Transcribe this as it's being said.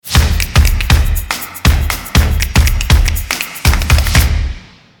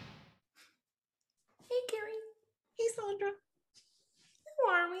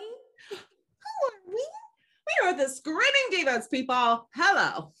Divas, people.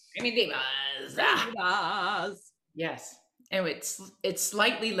 Hello. Creamy Divas. Divas. Yes. And it's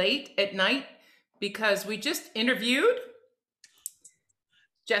slightly late at night because we just interviewed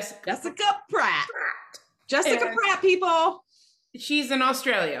Jessica Pratt. Jessica Pratt, people. She's in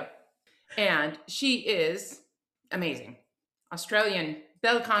Australia and she is amazing. Australian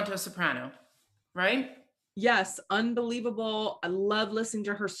bel canto soprano, right? Yes, unbelievable. I love listening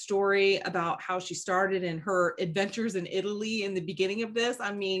to her story about how she started and her adventures in Italy in the beginning of this.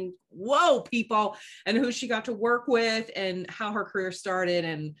 I mean, whoa, people, and who she got to work with and how her career started.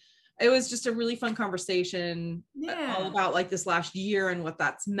 And it was just a really fun conversation all about like this last year and what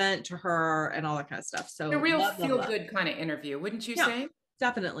that's meant to her and all that kind of stuff. So a real feel-good kind of interview, wouldn't you say?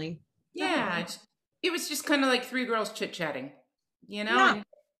 Definitely. Yeah. It was just kind of like three girls chit-chatting, you know? Yeah. And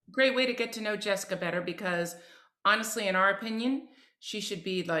great way to get to know Jessica better because honestly, in our opinion, she should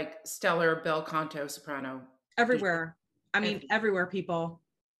be like stellar bel canto soprano. Everywhere. I mean, everywhere, people.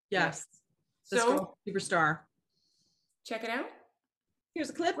 Yes. This girl, superstar. Check it out. Here's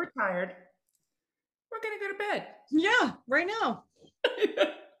a clip. We're tired. We're going to go to bed. Yeah, right now.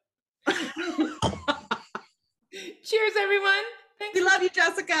 Cheers, everyone. Thanks. We love you,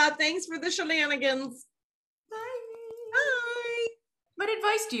 Jessica. Thanks for the shenanigans. Bye. Bye. What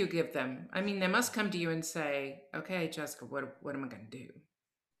advice do you give them? I mean, they must come to you and say, okay, Jessica, what am I going to do?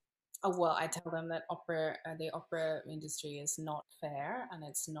 Oh, well, I tell them that the opera industry is not fair and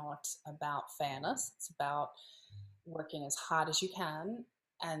it's not about fairness. It's about working as hard as you can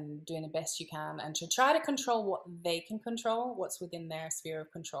and doing the best you can and to try to control what they can control, what's within their sphere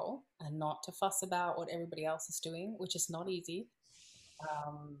of control, and not to fuss about what everybody else is doing, which is not easy.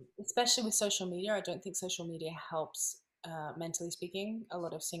 Especially with social media. I don't think social media helps mentally speaking, a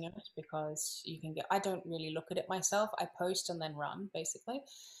lot of singers, because you can get, I don't really look at it myself. I post and then run, basically.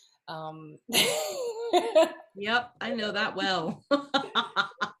 Yep, I know that well.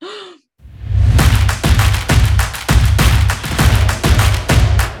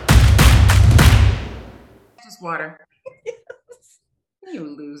 Just water. Yes. You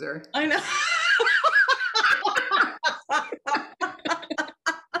loser. I know.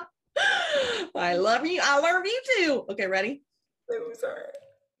 I love you. I love you too. Okay, ready? Loser.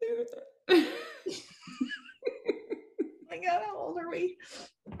 Oh my God, how old are we?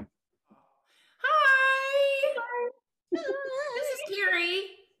 Hi. This is Carrie.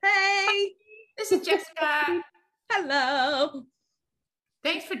 Hey. This is Jessica. Hello.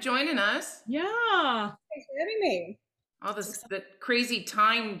 Thanks for joining us. Yeah. Thanks for having me. All this the crazy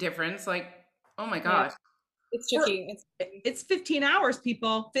time difference, like, oh my gosh. Yeah. It's tricky. It's 15 hours,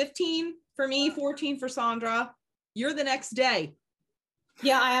 people. 15 for me, 14 for Sandra. You're the next day.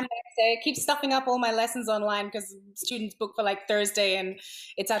 Yeah, I am next day. I keep stuffing up all my lessons online because students book for like Thursday and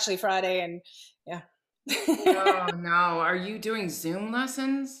it's actually Friday, and yeah. Oh no. Are you doing Zoom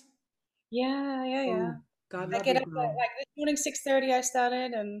lessons? Yeah. Oh, God, I get up at, like this morning, 6:30 I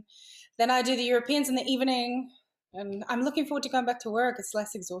started, and then I do the Europeans in the evening, and I'm looking forward to going back to work. It's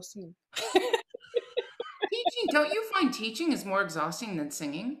less exhausting. Teaching, don't you find teaching is more exhausting than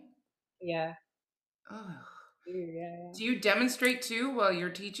singing? Yeah. Oh. Yeah. Do you demonstrate too while you're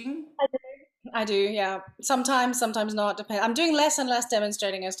teaching? I do, yeah. Sometimes not. Depend. I'm doing less and less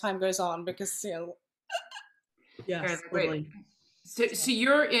demonstrating as time goes on because, you know. Yes, totally. So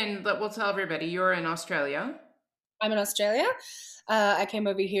you're in, we'll tell everybody, you're in Australia. I'm in Australia. I came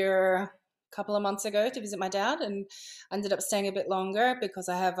over here a couple of months ago to visit my dad and ended up staying a bit longer because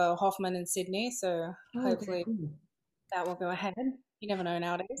I have a Hoffman in Sydney. So hopefully that will go ahead. You never know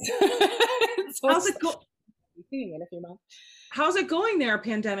nowadays. How's it going? In a few months. How's it going there,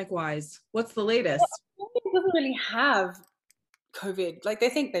 pandemic-wise? What's the latest? Well, it doesn't really have COVID. Like they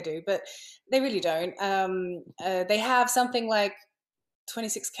think they do, but they really don't. They have something like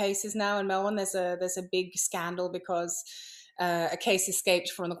 26 cases now in Melbourne. There's a big scandal because a case escaped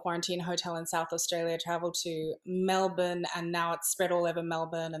from the quarantine hotel in South Australia, traveled to Melbourne, and now it's spread all over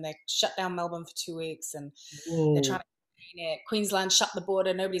Melbourne. And they shut down Melbourne for 2 weeks, and they're trying to contain it. Queensland shut the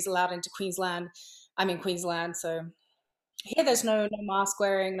border. Nobody's allowed into Queensland. I'm in Queensland, so here there's no mask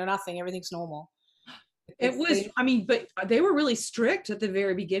wearing, no nothing. Everything's normal. It was, I mean, but they were really strict at the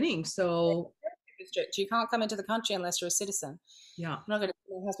very beginning. So strict. You can't come into the country unless you're a citizen. Yeah. I'm not going to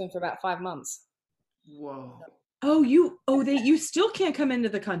see my husband for about 5 months. Whoa. You still can't come into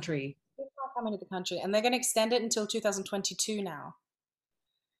the country. You can't come into the country, and they're going to extend it until 2022 now.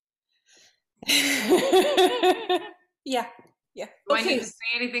 Yeah. Do I need to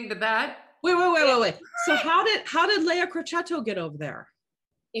say anything to that? Wait. So how did Leah Crocetto get over there?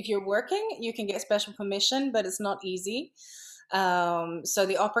 If you're working, you can get special permission, but it's not easy. So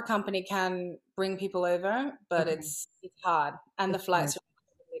the opera company can bring people over, but Okay. it's hard, and the It's hard. flights are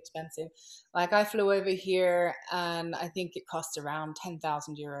really expensive. Like I flew over here, and I think it costs around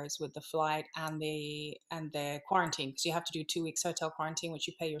 10,000 euros with the flight and the quarantine, because you have to do 2 weeks hotel quarantine, which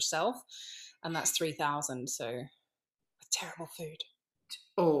you pay yourself, and that's 3,000. So with terrible food.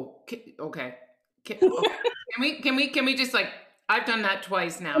 Oh, okay. Okay. Can we just like, I've done that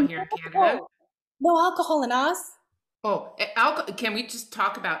twice now here in Canada. No alcohol in us. Oh, can we just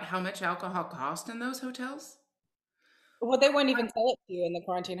talk about how much alcohol cost in those hotels? Well, they won't even tell it to you in the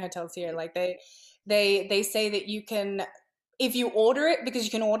quarantine hotels here. Like they say that you can, if you order it, because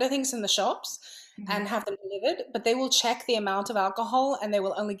you can order things in the shops and have them delivered, but they will check the amount of alcohol and they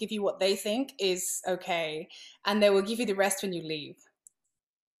will only give you what they think is okay, and they will give you the rest when you leave.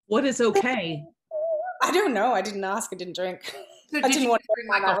 What is okay? I don't know. I didn't ask. I didn't drink. So I did didn't you want just to bring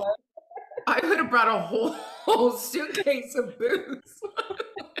find like out. I would have brought a whole suitcase of booze.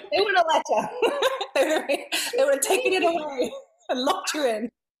 They would have let you. They would have taken it away and locked you in.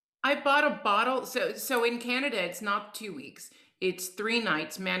 I bought a bottle. So in Canada, it's not 2 weeks. It's 3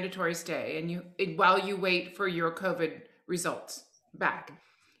 nights mandatory stay, and while you wait for your COVID results back.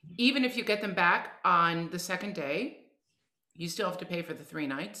 Even if you get them back on the second day, you still have to pay for the 3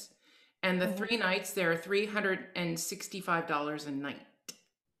 nights. And the 3 nights, they're $365 a night.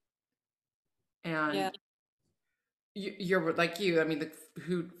 And Yeah. you're like you. I mean, the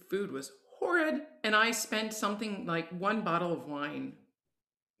food was horrid, and I spent something like one bottle of wine,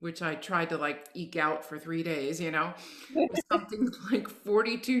 which I tried to like eke out for 3 days. Was something like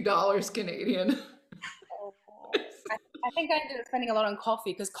 $42 Canadian. I think I ended up spending a lot on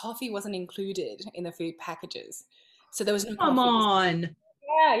coffee because coffee wasn't included in the food packages. So there was no Come coffee. on.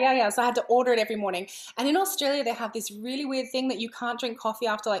 Yeah. So I had to order it every morning. And in Australia, they have this really weird thing that you can't drink coffee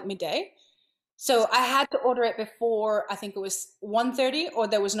after like midday. So I had to order it before, I think it was 1:30, or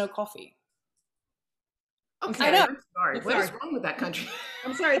there was no coffee. Okay, I know. I'm sorry. I'm What is sorry. wrong with that country?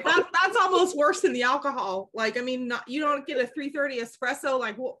 I'm sorry. That's almost worse than the alcohol. Like, I mean, you don't get a 3:30 espresso.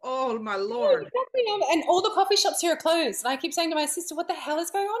 Like, oh my lord. Exactly. And all the coffee shops here are closed. And I keep saying to my sister, what the hell is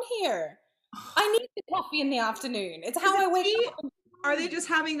going on here? I need the coffee in the afternoon. It's Is how it I wake tea? up. Are they just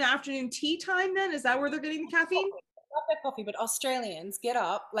having the afternoon tea time then? Is that where they're getting the caffeine? Love their coffee, but Australians get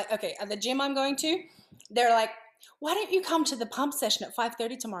up, like, okay, at the gym I'm going to, they're like, why don't you come to the pump session at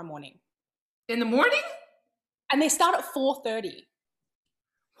 5:30 tomorrow morning? In the morning? And they start at 4:30.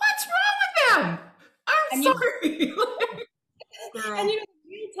 What's wrong with them? I'm And sorry. Girl. And the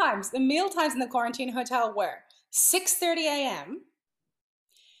meal times in the quarantine hotel were 6:30 a.m.,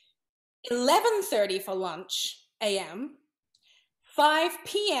 11:30 for lunch a.m., 5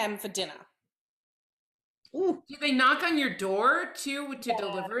 p.m. for dinner. Ooh, Do they knock on your door to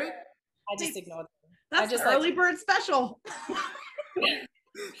deliver it? I just ignored them. that's the early bird special.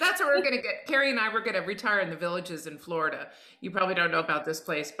 That's what we're gonna get. Carrie and I were gonna retire in the villages in Florida. You probably don't know about this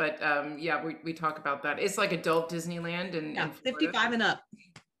place, but yeah, we talk about that. It's like adult Disneyland in Florida. 55 and up.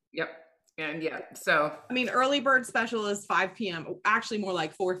 Yep. And yeah, so I mean, early bird special is 5 p.m. Actually, more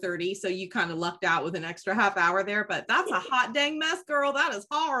like 4:30. So you kind of lucked out with an extra half hour there, but that's a hot dang mess, girl. That is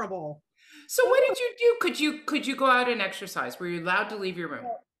horrible. so what did you do? Could you go out and exercise? Were you allowed to leave your room?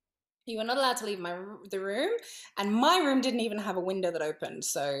 You were not allowed to leave the room, and my room didn't even have a window that opened,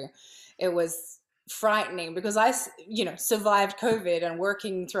 so it was frightening because I survived COVID and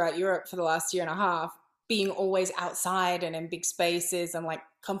working throughout Europe for the last year and a half, being always outside and in big spaces and like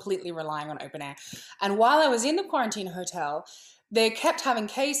completely relying on open air. And while I was in the quarantine hotel, they kept having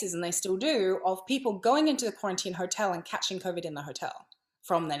cases, and they still do, of people going into the quarantine hotel and catching COVID in the hotel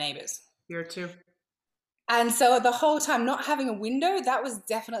from their neighbors. Here too. And so the whole time not having a window, that was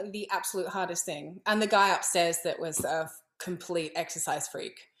definitely the absolute hardest thing. And the guy upstairs that was a complete exercise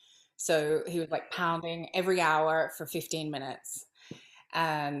freak. So he was like pounding every hour for 15 minutes.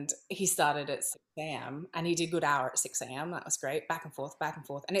 And he started at 6 a.m. and he did a good hour at 6 a.m. That was great. Back and forth, back and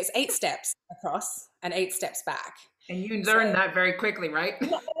forth. And it's 8 steps across and 8 steps back. And you learned that very quickly, right?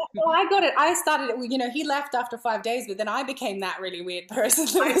 Well, I got it. I started it. He left after 5 days, but then I became that really weird person.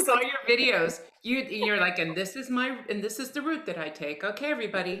 I saw your videos. You're like, and this is the route that I take. Okay,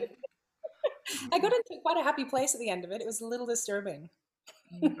 everybody. I got into quite a happy place at the end of it. It was a little disturbing.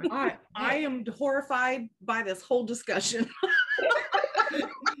 I am horrified by this whole discussion.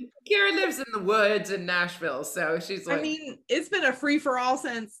 Kara lives in the woods in Nashville, so she's like, I mean, it's been a free for all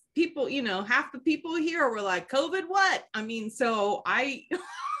since people, half the people here were like, COVID, what? I mean, so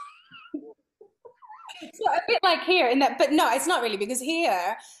So a bit like here in that, but no, it's not really, because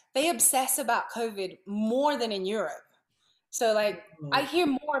here they obsess about COVID more than in Europe. So like I hear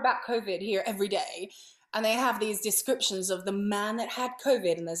more about COVID here every day. and they have these descriptions of the man that had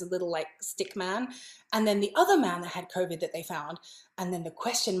COVID, and there's a little like stick man, and then the other man that had COVID that they found, and then the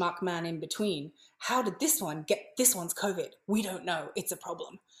question mark man in between. How did this one get this one's COVID? We don't know. It's a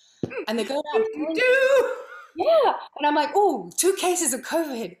problem. And they go down. Yeah. And I'm like, oh, 2 cases of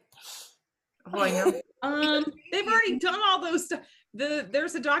COVID. Oh, I know. They've already done all those stuff.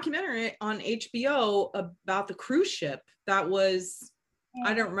 There's a documentary on HBO about the cruise ship that was,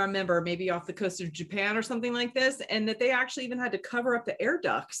 I don't remember, maybe off the coast of Japan or something like this, and that they actually even had to cover up the air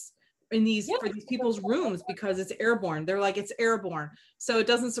ducts in these for these people's rooms because it's airborne. They're like, it's airborne. So it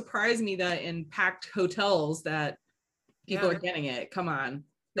doesn't surprise me that in packed hotels that people are getting it. Come on.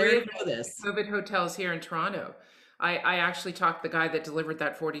 There know this. COVID hotels here in Toronto. I actually talked to the guy that delivered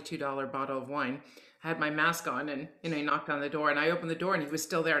that $42 bottle of wine. I had my mask on, and he knocked on the door, and I opened the door and he was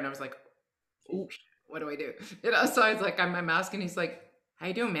still there, and I was like, "Ooh, what do I do?" So I was like, I'm my mask, and he's like, "How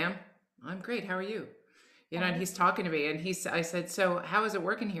you doing, ma'am?" "I'm great. How are you?" And he's talking to me, and I said, "So how is it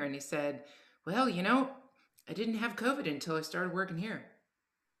working here?" And he said, "Well, I didn't have COVID until I started working here."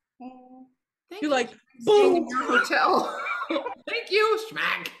 Thank You're you. like, boom, in your hotel. Thank you,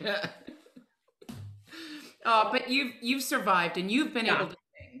 schmack. But you've survived, and you've been able to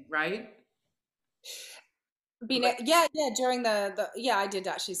sing, right? During I did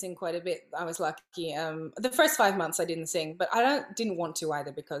actually sing quite a bit. I was lucky. The first 5 months I didn't sing, but I didn't want to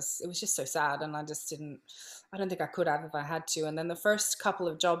either because it was just so sad, and I don't think I could have if I had to. And then the first couple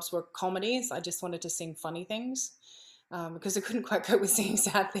of jobs were comedies. I just wanted to sing funny things because I couldn't quite cope with singing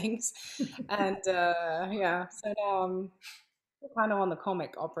sad things. And so now I'm kind of on the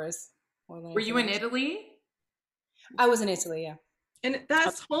comic operas. Were you in Italy? I was in Italy, yeah. And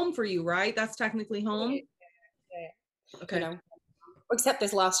that's home for you, right? That's technically home. Yeah. Okay. Except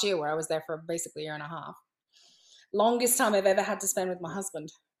this last year where I was there for basically a year and a half. Longest time I've ever had to spend with my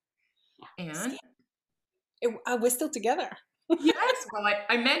husband. And? We're still together. Yes. Well,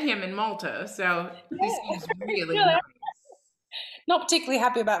 I met him in Malta, so he seems really nice. Not particularly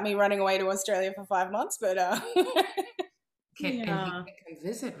happy about me running away to Australia for 5 months, but and he can come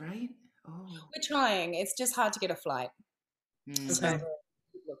visit, right? Oh. We're trying. It's just hard to get a flight. So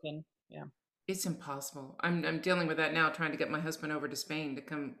looking. Yeah. It's impossible. I'm dealing with that now, trying to get my husband over to Spain to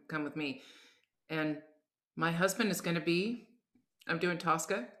come with me. And my husband is going to be, I'm doing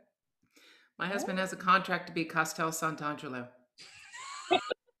Tosca. My husband has a contract to be Castel Sant'Angelo.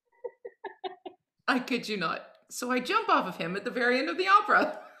 I kid you not. So I jump off of him at the very end of the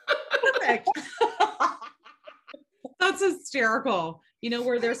opera. Perfect. That's hysterical.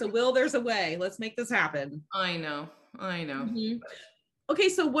 Where there's a will, there's a way. Let's make this happen. I know. Mm-hmm. Okay,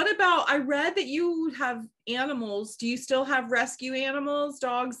 so what about, I read that you have animals. Do you still have rescue animals,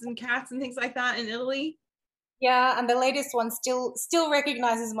 dogs and cats and things like that in Italy? Yeah, and the latest one still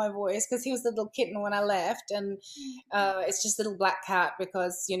recognizes my voice because he was a little kitten when I left, and it's just a little black cat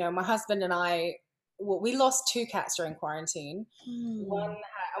because my husband and I, we lost 2 cats during quarantine.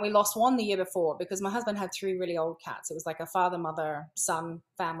 And we lost one the year before because my husband had 3 really old cats. It was like a father, mother, son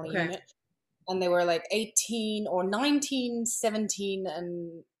family unit. And they were like 18 or 19, 17,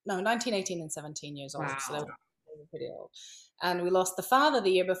 and 19, 18, and 17 years old. Wow. So they were pretty old. And we lost the father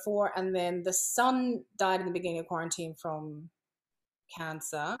the year before. And then the son died in the beginning of quarantine from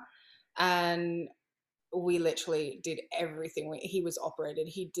cancer. And we literally did everything. He was operated.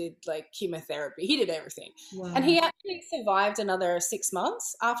 He did like chemotherapy. He did everything. Wow. And he actually survived another 6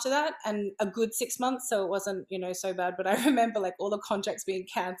 months after that, and a good 6 months. So it wasn't, so bad. But I remember like all the contracts being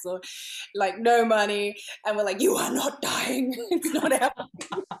canceled, like no money. And we're like, you are not dying. It's not happening.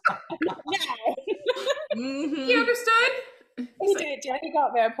 Mm-hmm. He understood. He did. Yeah, he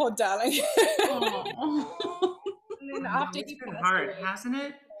got there, poor darling. And then after it's been hard, hasn't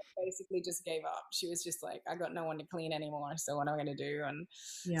it? Basically just gave up. She was just like, I got no one to clean anymore, so what am I going to do? And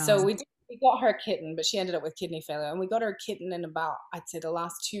so we got her a kitten, but she ended up with kidney failure, and we got her a kitten in about, I'd say, the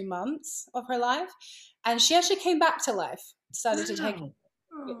last 2 months of her life, and she actually came back to life, decided to take a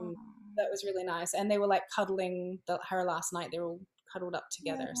kitten. That was really nice. And they were like cuddling her last night. They were all cuddled up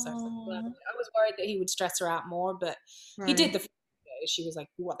together. So I was worried that he would stress her out more, but he did. The first day she was like,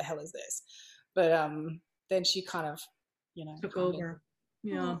 what the hell is this? But then she kind of took over.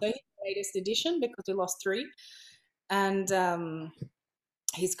 Yeah. So he's the latest edition because we lost 3. And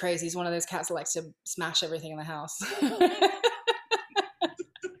he's crazy. He's one of those cats that likes to smash everything in the house.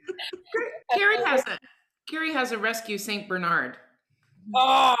 Carrie has a rescue Saint Bernard.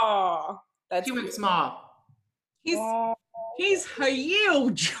 Oh, that's cute and small. He's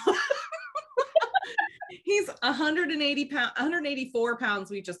huge. He's 184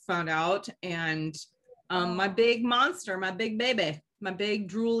 pounds, we just found out. And my big monster, my big baby. My big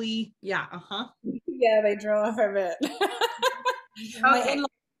drooly. Yeah. Yeah, they draw off a bit. My Okay. in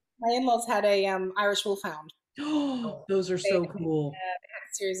my in-laws had a Irish wolfhound. Oh, those are They so cool. had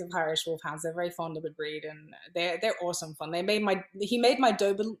a series of Irish wolfhounds. They're very fond of the breed, and they're awesome fun. He made my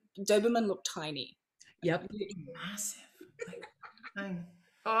Doberman look tiny. Yep. Massive. Like,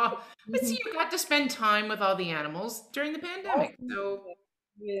 oh, but see, Mhm. you got to spend time with all the animals during the Oh, pandemic. So,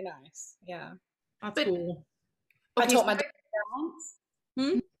 really nice. Yeah. That's but cool. I okay, taught so my dog to dance.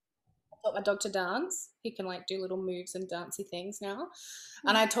 Hmm? I taught my dog to dance. He can like do little moves and dancey things now.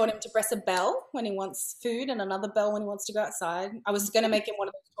 And I taught him to press a bell when he wants food and another bell when he wants to go outside. I was going to make him one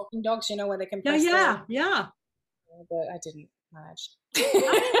of those talking dogs, where they can Yeah, press yeah. but I didn't manage.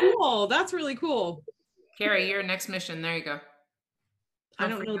 That's cool. That's really cool. Carrie, your next mission. There you go. I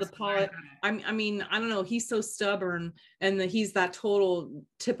don't know the Paul. I mean, I don't know. He's so stubborn, and he's that total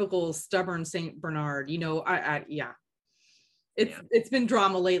typical stubborn Saint Bernard. Yeah. It's been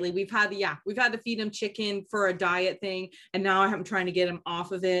drama lately. We've had to feed him chicken for a diet thing, and now I'm trying to get him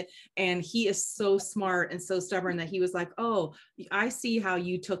off of it. And he is so smart and so stubborn that he was like, "Oh, I see how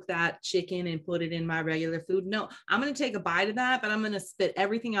you took that chicken and put it in my regular food. No, I'm gonna take a bite of that, but I'm gonna spit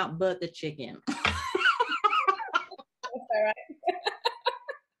everything out but the chicken." All right.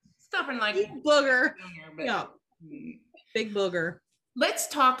 Stubborn like Big booger. but- Yeah, big booger. Let's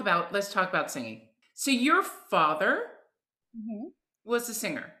talk about singing. So your father was a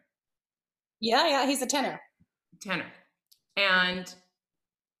singer, Yeah, he's a tenor. and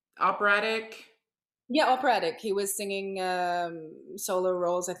operatic. Yeah, operatic. He was singing solo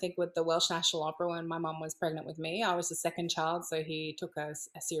roles, I think, with the Welsh National Opera when my mum was pregnant with me. I was the second child, so he took a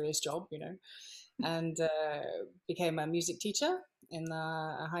serious job, and became a music teacher in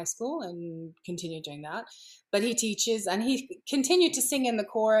the high school and continued doing that. But he teaches, and he continued to sing in the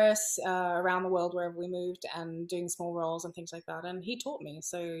chorus around the world wherever we moved, and doing small roles and things like that. And he taught me,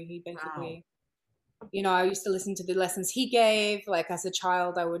 so he basically. Wow. I used to listen to the lessons he gave. Like as a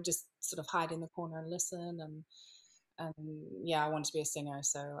child, I would just sort of hide in the corner and listen. And yeah, I wanted to be a singer.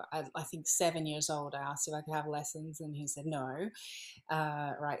 So I think 7 years old, I asked if I could have lessons, and he said no,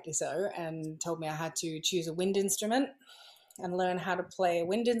 rightly so, and told me I had to choose a wind instrument and learn how to play a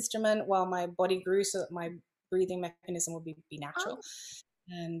wind instrument while my body grew, so that my breathing mechanism would be natural,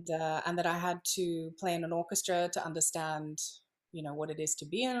 and that I had to play in an orchestra to understand what it is to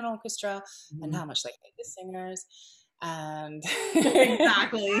be in an orchestra and how much they hate the singers. And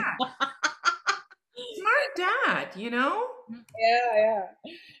Exactly. Smart dad, Yeah.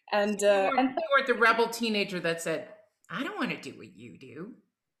 And you weren't the rebel teenager that said, I don't want to do what you do.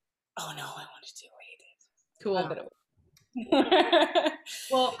 Oh no, I want to do what he did. Cool.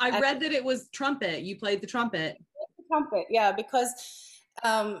 Well, I read that it was trumpet. You played the trumpet. Trumpet, yeah, because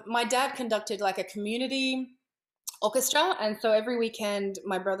my dad conducted like a community orchestra, and so every weekend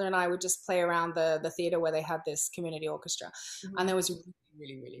my brother and I would just play around the theater where they had this community orchestra. And there was a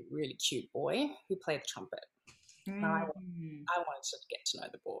really really cute boy who played the trumpet. And I wanted to get to know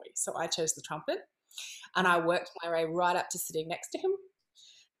the boy, so I chose the trumpet, and I worked my way right up to sitting next to him.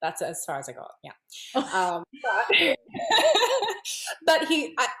 That's as far as I got. Yeah. But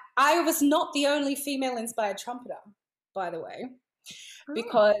I was not the only female inspired trumpeter, by the way,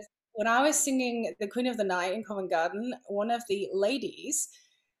 because when I was singing The Queen of the Night in Covent Garden, one of the ladies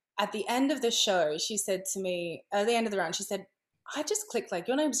at the end of the show, she said to me, at the end of the round, she said, I just clicked, like,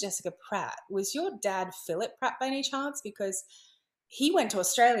 your name's Jessica Pratt. Was your dad Philip Pratt by any chance? Because he went to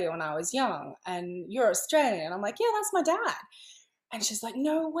Australia when I was young, and you're Australian. And I'm like, yeah, that's my dad. And she's like,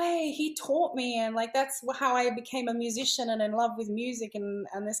 no way, he taught me. And like, that's how I became a musician and in love with music and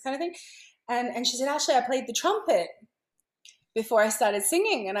this kind of thing. And she said, actually, I played the trumpet before I started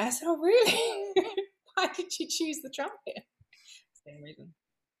singing. And I said, oh, really? Why did you choose the trumpet? Same reason.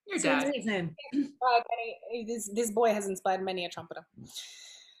 Your dad. This boy has inspired many a trumpeter.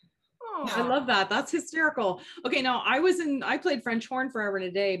 Oh, I love that. That's hysterical. Okay, now I played French horn forever and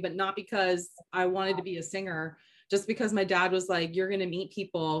a day, but not because I wanted to be a singer, just because my dad was like, you're going to meet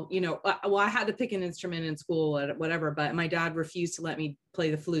people, well, I had to pick an instrument in school or whatever, but my dad refused to let me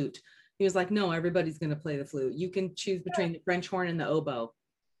play the flute. He was like, no, everybody's going to play the flute. You can choose between the French horn and the oboe.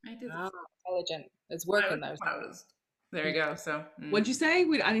 I did. Intelligent. It's working though. There you go. So what'd you say? I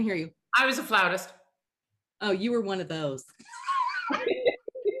didn't hear you. I was a flautist. Oh, you were one of those.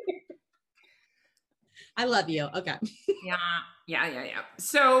 I love you. Okay. Yeah.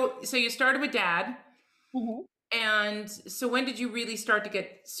 So you started with dad. Mm-hmm. And so when did you really start to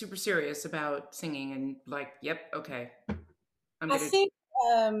get super serious about singing and like, yep, okay. I think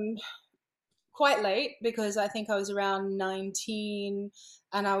quite late because I think I was around 19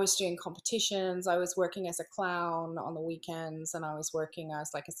 and I was doing competitions. I was working as a clown on the weekends and I was working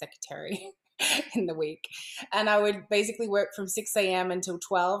as like a secretary in the week. And I would basically work from 6 a.m. until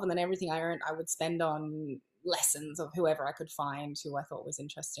 12, and then everything I earned I would spend on lessons of whoever I could find who I thought was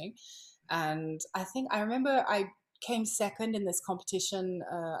interesting. And I think I remember I came second in this competition.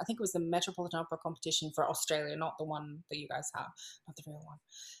 I think it was the Metropolitan Opera competition for Australia, not the one that you guys have, not the real one.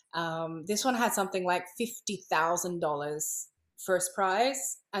 This one had something like $50,000 first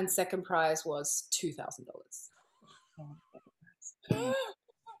prize, and second prize was $2,000.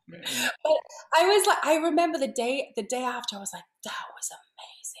 But I was like, I remember the day after, I was like, that was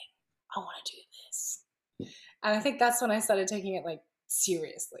amazing. I want to do this. And I think that's when I started taking it like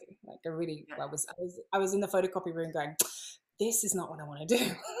seriously. Like I was in the photocopy room going, this is not what I want to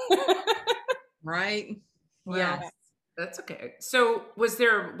do. Right. Wow. Yeah, that's okay. So was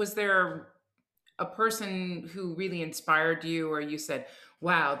there a person who really inspired you, or you said,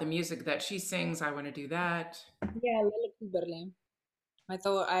 wow, the music that she sings, I want to do that? Yeah, Lily Berlin. I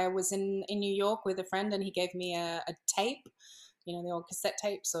thought I was in New York with a friend, and he gave me a tape, the old cassette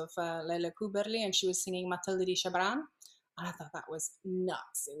tapes of Leila Kuberli, and she was singing Matilda di Chabran. And I thought that was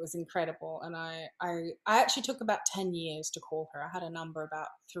nuts. It was incredible. And I actually took about 10 years to call her. I had a number about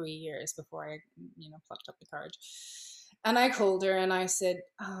 3 years before I, plucked up the courage. And I called her and I said,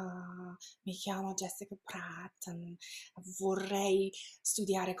 mi chiamo Jessica Pratt and vorrei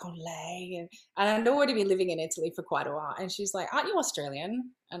studiare con lei. And I'd already been living in Italy for quite a while. And she's like, aren't you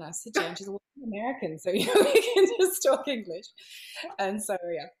Australian? And I said, yeah. And she's like, well, I'm American, so we can just talk English. And so,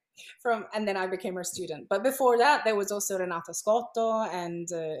 yeah. And then I became her student. But before that, there was also Renata Scotto, and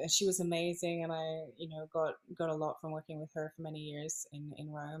she was amazing. And I, got a lot from working with her for many years in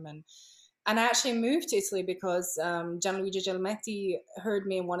Rome. And I actually moved to Italy because Gianluigi Gelmetti heard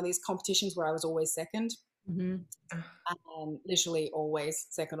me in one of these competitions where I was always second, literally always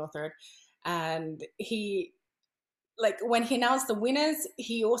second or third. And he, like, when he announced the winners,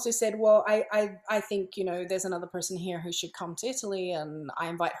 he also said, well, I think, there's another person here who should come to Italy, and I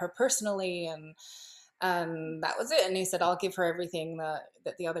invite her personally. And that was it. And he said, I'll give her everything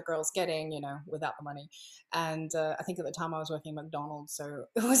that the other girl's getting, without the money. And I think at the time I was working at McDonald's, so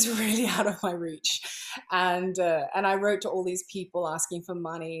it was really out of my reach. And I wrote to all these people asking for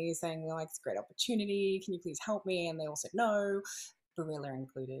money, saying, like, it's a great opportunity. Can you please help me? And they all said no, Barilla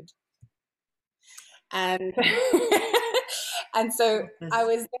included. And and so I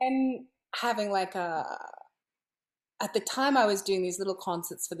was then having like at the time I was doing these little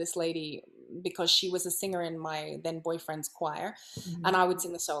concerts for this lady because she was a singer in my then boyfriend's choir, and I would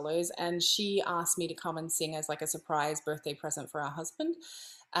sing the solos, and she asked me to come and sing as like a surprise birthday present for our husband.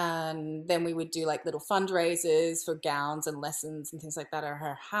 And then we would do like little fundraisers for gowns and lessons and things like that at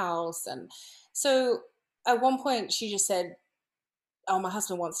her house. And so at one point she just said, oh, my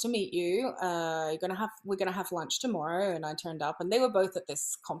husband wants to meet you. We're gonna have lunch tomorrow. And I turned up, and they were both at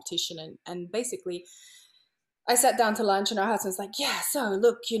this competition. And basically, I sat down to lunch, and our husband's like, yeah, so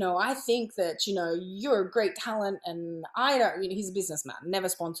look, I think that, you're a great talent, and I don't, he's a businessman, never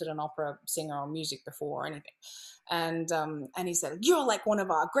sponsored an opera singer or music before or anything. And he said, you're like one of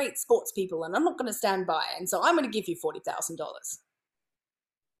our great sports people, and I'm not going to stand by. And so I'm going to give you $40,000.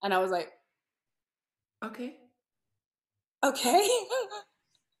 And I was like, Okay.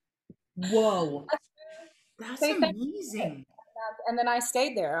 Whoa. That's amazing. And then I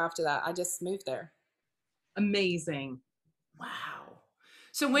stayed there after that. I just moved there. Amazing. Wow.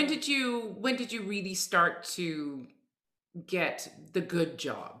 So when did you really start to get the good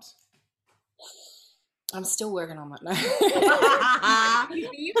jobs? I'm still working on that now.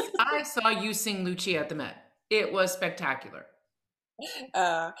 I saw you sing Lucia at the Met. It was spectacular.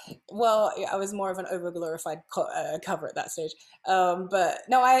 Well, I was more of an overglorified cover at that stage. But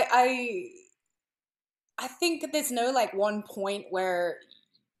no, I think there's no like one point where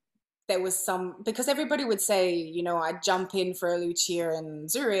there was because everybody would say, I'd jump in for Lucia in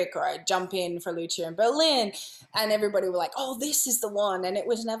Zurich, or I'd jump in for Lucia in Berlin, and everybody were like, oh, this is the one. And it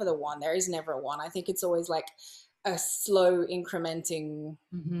was never the one. There is never a one. I think it's always like a slow incrementing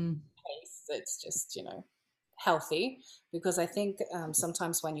pace. It's just, healthy, because I think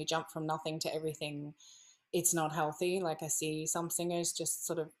sometimes when you jump from nothing to everything, it's not healthy. Like I see some singers just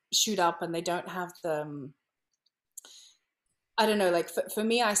sort of shoot up, and they don't have I don't know, like for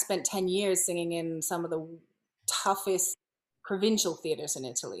me, I spent 10 years singing in some of the toughest provincial theaters in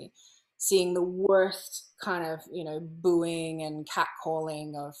Italy, seeing the worst kind of, booing and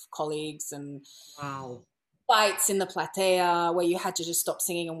catcalling of colleagues, and Wow. fights in the platea where you had to just stop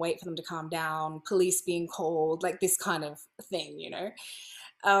singing and wait for them to calm down, police being called, like this kind of thing,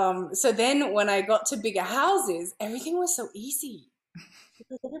 So then when I got to bigger houses, everything was so easy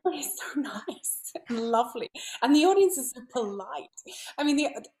because everybody is so nice and lovely, and the audience is so polite. I mean, the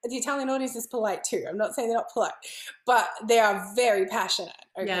Italian audience is polite too. I'm not saying they're not polite, but they are very passionate.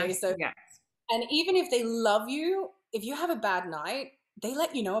 Okay, Yes. so Yeah. and even if they love you, if you have a bad night, they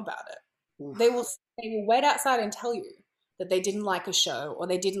let you know about it. Oof. They will wait outside and tell you that they didn't like a show or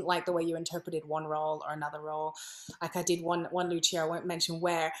they didn't like the way you interpreted one role or another role. Like I did one Lucia, I won't mention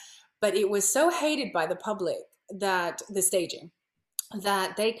where, but it was so hated by the public, that the staging,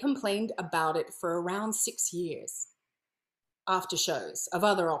 that they complained about it for around 6 years after shows of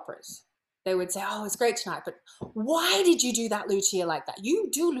other operas. They would say, "Oh, it's great tonight, but why did you do that Lucia like that? You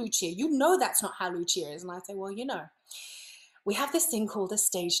do Lucia, you know that's not how Lucia is." And I say, "Well, we have this thing called a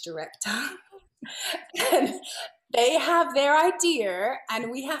stage director, and they have their idea,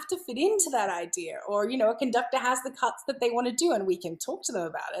 and we have to fit into that idea. Or, a conductor has the cuts that they want to do, and we can talk to them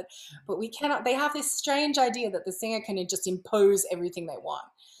about it, but we cannot. They have this strange idea that the singer can just impose everything they want,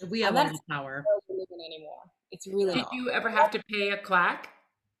 We have and all that's the power. not what we live in anymore. It's really Did not." you ever have to pay a clack?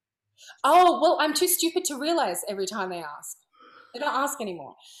 Oh, well, I'm too stupid to realize every time they ask. They don't ask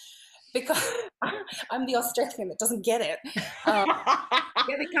anymore because I'm the Australian that doesn't get it.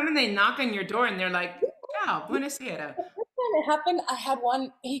 Yeah, they come and they knock on your door and they're like, "Ciao, buonasera." The first time it happened, I had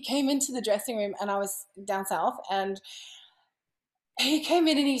one. He came into the dressing room, and I was down south, and he came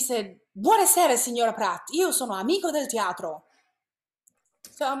in and he said, "Buonasera, signora Pratt. Io sono amico del teatro."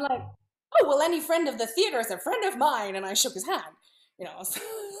 So I'm like, "Oh, well, any friend of the theater is a friend of mine." And I shook his hand, so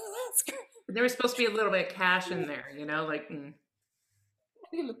that's great. There was supposed to be a little bit of cash in there, like.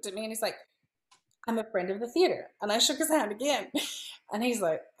 He looked at me and he's like, "I'm a friend of the theater." And I shook his hand again. And he's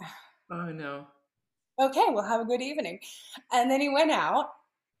like, Oh no. "Okay, well, have a good evening." And then he went out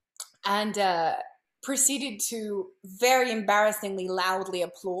and proceeded to very embarrassingly loudly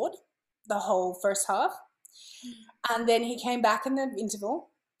applaud the whole first half. And then he came back in the interval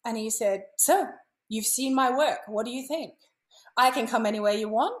and he said, "So, you've seen my work. What do you think? I can come anywhere you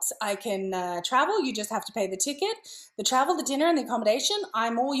want. I can travel. You just have to pay the ticket, the travel, the dinner, and the accommodation.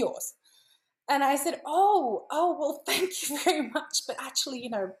 I'm all yours." And I said, "Oh, well, thank you very much. But actually,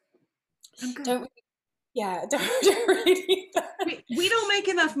 I'm good. don't don't really need that." We don't make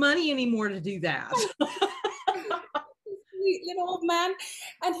enough money anymore to do that. Sweet little old man.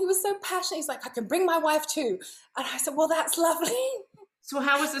 And he was so passionate. He's like, "I can bring my wife too." And I said, "Well, that's lovely." So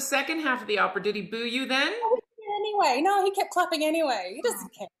how was the second half of the opera? Did he boo you then? Anyway, no, he kept clapping anyway. He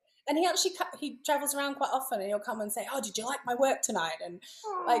doesn't care. And he actually he travels around quite often, and he'll come and say, "Oh, did you like my work tonight?" And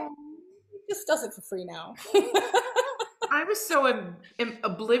like, he just does it for free now. I was so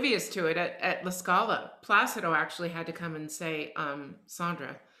oblivious to it at La Scala. Placido actually had to come and say,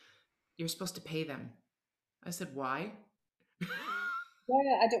 "Sandra, you're supposed to pay them." I said, "Why?"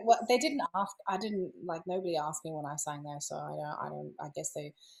 Yeah, I did. What they didn't ask. I didn't like. Nobody asked me when I sang there, so I don't. I don't. I guess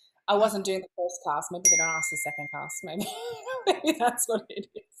they. I wasn't doing the first cast. Maybe they don't ask the second cast. Maybe, maybe that's what it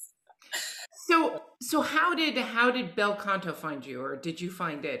is. So how did Bel Canto find you, or did you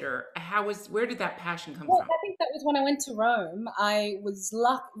find it, or where did that passion come Well, from? I think that was when I went to Rome. I was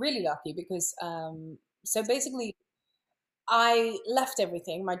really lucky because so basically I left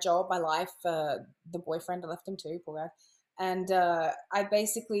everything, my job, my life, the boyfriend, I left him too, poor guy. And I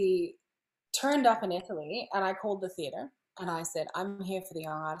basically turned up in Italy and I called the theater and I said, "I'm here for the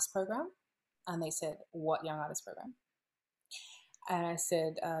Young Artist Program." And they said, "What Young Artist Program?" And I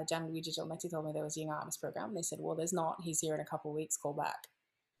said, "Gianluigi Gilmetti told me there was a Young Artist Program." They said, "Well, there's not. He's here in a couple of weeks. Call back."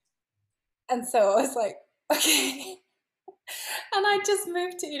 And so I was like, "Okay." And I just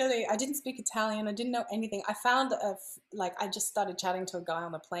moved to Italy. I didn't speak Italian. I didn't know anything. I found I just started chatting to a guy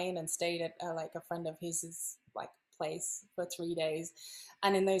on the plane and stayed at like a friend of his like place for 3 days.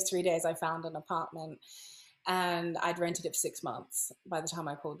 And in those 3 days, I found an apartment, and I'd rented it for 6 months by the time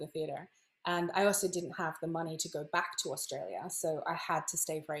I called the theater. And I also didn't have the money to go back to Australia, so I had to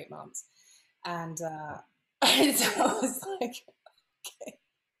stay for 8 months. And and so I was like, okay.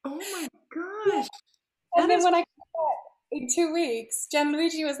 Oh my gosh. And then when I came back in 2 weeks,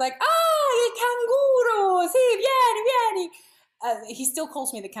 Gianluigi was like, "Ah, il canguro, sì, vieni, vieni." He still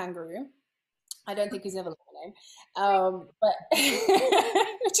calls me the kangaroo. I don't think he's ever learned my name, but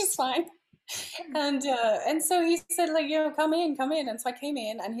which is fine. And so he said, like, come in, come in. And so I came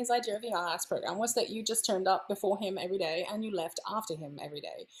in, and his idea of the arts program was that you just turned up before him every day and you left after him every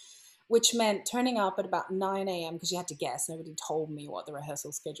day, which meant turning up at about 9 a.m. because you had to guess. Nobody told me what the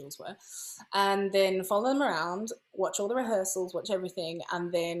rehearsal schedules were. And then follow them around, watch all the rehearsals, watch everything,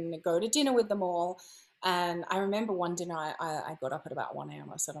 and then go to dinner with them all. And I remember one dinner I got up at about 1 a.m.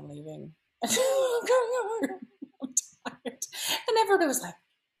 I said, "I'm leaving." I'm going home. I'm tired. And everybody was like,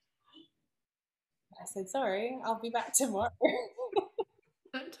 I said, sorry, I'll be back tomorrow.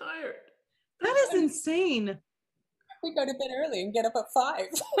 I'm tired. That is insane. We go to bed early and get up at 5.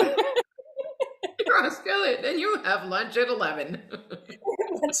 You're Australian, and you have lunch at 11.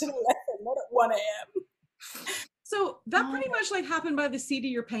 Lunch at 11, not at 1 a.m. So that pretty much like happened by the seat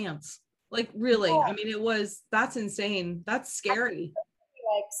of your pants. Like really, I mean, that's insane. That's scary.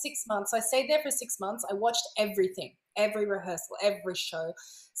 Like 6 months. I stayed there for 6 months. I watched everything, every rehearsal, every show.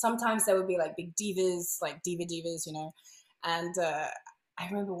 Sometimes there would be like big divas, like diva divas, you know. And I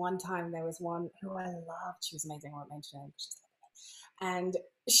remember one time there was one who I loved. She was amazing. I won't mention her. And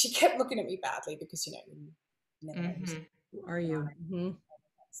she kept looking at me badly because, you know, you never know who are you?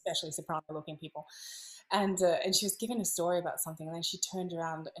 Especially soprano-looking people. And she was giving a story about something, and then she turned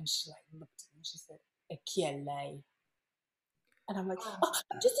around and she like looked at me and she said, "E chi è lei?" And I'm like, "Oh,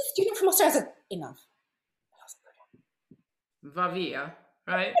 I'm just a student from Australia." I said, "Enough." Va via,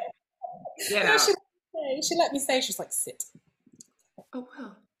 right? Get No, out. she let me say. She was like, "Sit." Oh,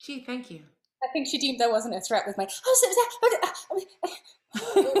 well, gee, thank you. I think she deemed that wasn't a threat with my,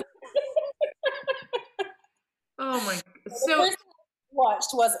 Oh my. The So first thing I watched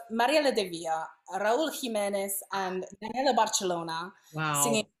was Mariela de Villa, Raul Jimenez, and Daniela Barcelona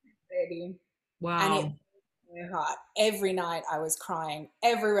singing Baby. And it Wow. was my heart. Every night I was crying.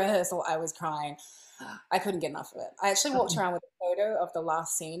 Every rehearsal I was crying. I couldn't get enough of it. I actually walked around with a photo of the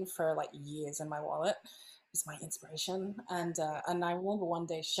last scene for like years in my wallet. It was my inspiration. And I remember one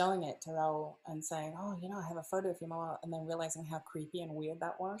day showing it to Raul and saying, "Oh, you know, I have a photo of you in my wallet," and then realizing how creepy and weird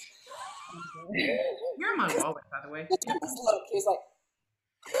that was. you're my wallet, by the way. Look, he was like,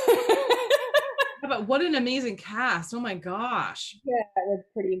 Yeah, but what an amazing cast. Oh my gosh. yeah, it was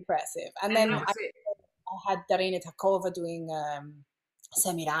pretty impressive. And then that I was it. had Darina Takova doing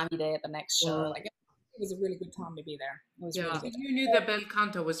Semiramide at the next show. Wow. Like it was a really good time to be there. It was Yeah. really good. You knew that bel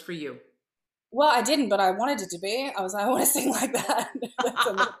canto was for you. Well, I didn't, but I wanted it to be. I was like, I want to sing like that.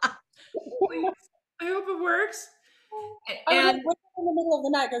 Please. I hope it works. I was like And waking up in the middle of the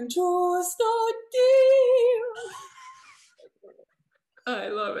night going, just a deal. I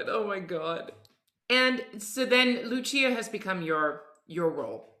love it. Oh my god. And so then Lucia has become your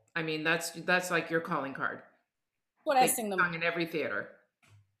role. I mean, that's like your calling card. What I sing them Sung in every theater.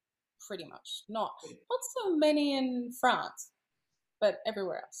 pretty much. Not so many in France, but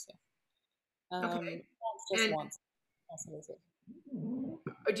everywhere else. Yeah. Okay. Just And once. That's what it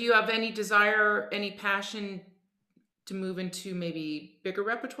is. do you have any desire, any passion to move into maybe bigger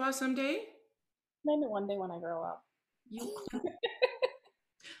repertoire someday? Maybe one day when I grow up. You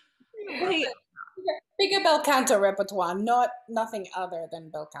Hey, Bigger bel canto repertoire, nothing other than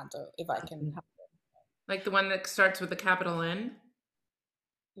bel canto, if I can have it. like the one that starts with a capital N?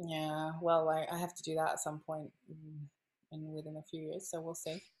 Yeah, well, I have to do that at some point within a few years, so we'll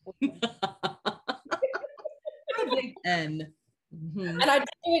see. big N. And I did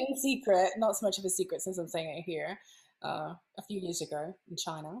it in secret, not so much of a secret since I'm saying it here, a few years ago in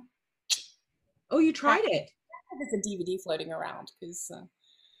China. Oh, you tried it. There's a DVD floating around because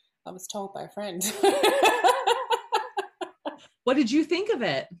I was told by a friend. What did you think of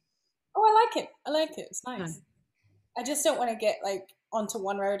it? Oh, I like it. I like it. It's nice. I just don't want to get like onto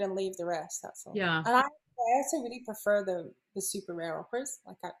one road and leave the rest. That's all. Yeah. And I also really prefer the super rare operas.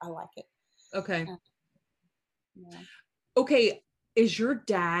 Like I like it. Okay. Yeah. Okay. Is your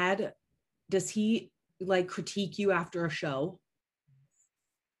dad, does he like critique you after a show?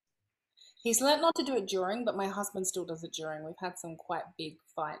 He's learnt not to do it during, but my husband still does it during. We've had some quite big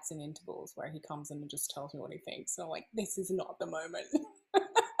fights and intervals where he comes in and just tells me what he thinks. So like, this is not the moment.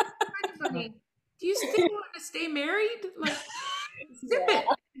 Funny. Do you still want to stay married? Like, zip it.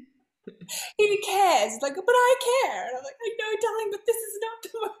 He cares. He's like, but I care. And I'm like, I know, darling, but this is not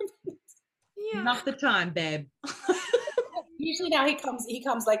the moment. Yeah. Not the time, babe. Usually now he comes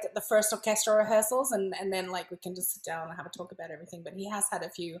like at the first orchestra rehearsals and then like we can just sit down and have a talk about everything. But he has had a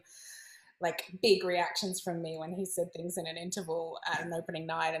few like big reactions from me when he said things in an interval at an opening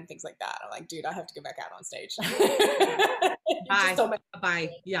night and things like that. I'm like, dude, I have to go back out on stage. Bye. Bye.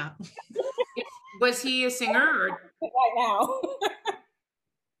 Yeah. Was he a singer or right now.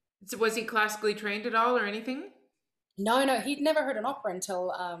 was he classically trained at all or anything? No, he'd never heard an opera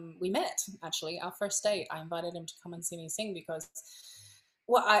until we met, actually. Our first date, I invited him to come and see me sing because,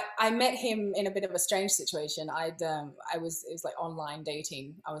 well, I met him in a bit of a strange situation. It was like online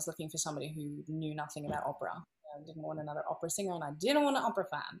dating. I was looking for somebody who knew nothing about opera. I didn't want another opera singer and I didn't want an opera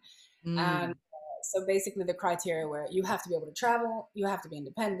fan. And so basically the criteria were you have to be able to travel, you have to be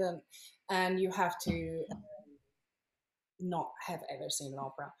independent, and you have to not have ever seen an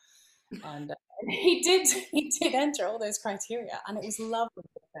opera. And he did enter all those criteria, and it was lovely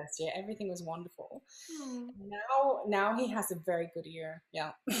for the first year. Everything was wonderful. Oh. Now he has a very good year.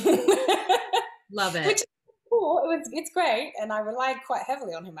 Yeah. Love it. Which is cool. It's great, and I rely quite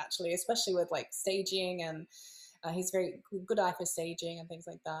heavily on him actually, especially with like staging, and he's very good eye for staging and things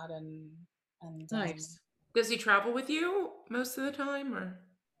like that. And Nice. Does he travel with you most of the time, or?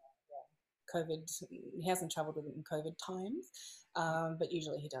 COVID, he hasn't traveled with it in COVID times, but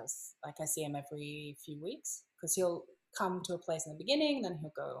usually he does. Like I see him every few weeks because he'll come to a place in the beginning, then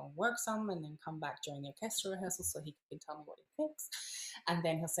he'll go and work some, and then come back during the orchestra rehearsal so he can tell me what he thinks. And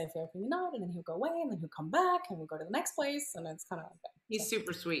then he'll stay for opening night, and then he'll go away, and then he'll come back, and we'll go to the next place, and it's kind of like that. He's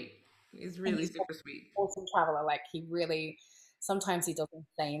super sweet. He's really super sweet. Awesome traveler. Like he really, sometimes he does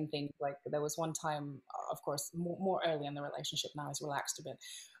insane things. Like there was one time, of course, more early in the relationship. Now he's relaxed a bit,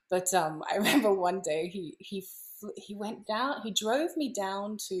 but I remember one day he went down. He drove me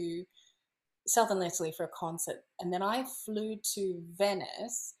down to southern Italy for a concert, and then I flew to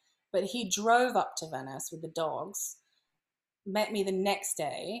Venice. But he drove up to Venice with the dogs, met me the next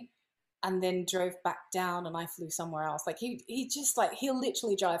day, and then drove back down, and I flew somewhere else. Like he just like he'll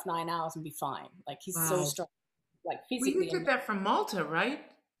literally drive 9 hours and be fine. Like he's so strong, like Well, physically. you did that from Malta, right?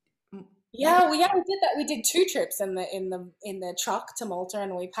 Yeah, we did that. We did 2 trips in the truck to Malta,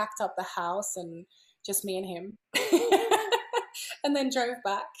 and we packed up the house and just me and him, and then drove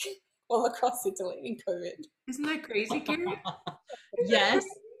back all across Italy in COVID. Isn't that crazy, Carrie? Yes.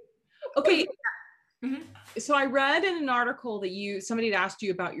 Okay. Mhm. So I read in an article that somebody had asked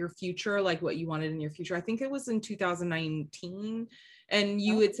you about your future, like what you wanted in your future. I think it was in 2019. And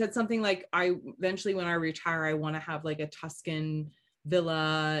you had said something like, I eventually, when I retire, I want to have like a Tuscan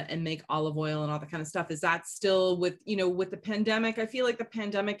villa and make olive oil and all that kind of stuff. Is that still with the pandemic? I feel like the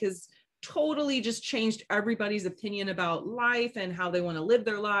pandemic has totally just changed everybody's opinion about life and how they want to live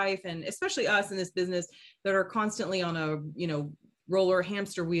their life. And especially us in this business that are constantly on a, roller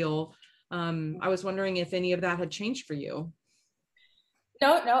hamster wheel. I was wondering if any of that had changed for you.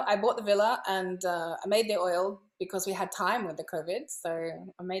 No, I bought the villa, and I made the oil because we had time with the COVID. So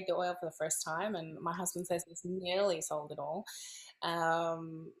I made the oil for the first time, and my husband says he's nearly sold it all.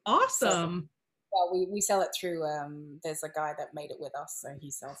 Awesome. Well, we sell it through, there's a guy that made it with us, so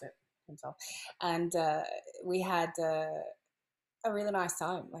he sells it himself. And we had a really nice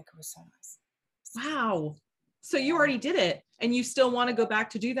time. Like it was so nice. Wow. So you already did it, and you still want to go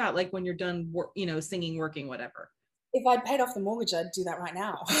back to do that, like when you're done, singing, working, whatever. If I'd paid off the mortgage, I'd do that right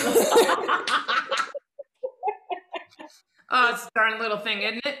now. Oh, it's a darn little thing,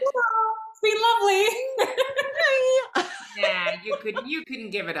 isn't it? It's been lovely. Yeah, you couldn't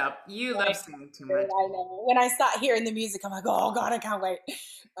give it up. You love singing too much. I know. When I start hearing the music, I'm like, oh God, I can't wait.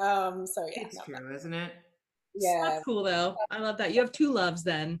 So yeah, it's true, isn't it? Yeah, that's cool though. I love that. You have 2 loves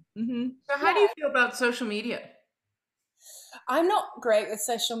then. Mm-hmm. So how do you feel about social media? I'm not great with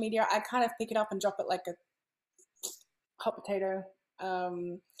social media. I kind of pick it up and drop it like a hot potato.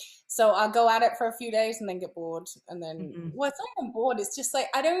 So I'll go at it for a few days and then get bored. And then, well, it's not even bored. It's just like,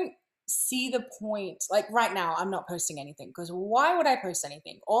 I don't see the point. Like right now, I'm not posting anything because why would I post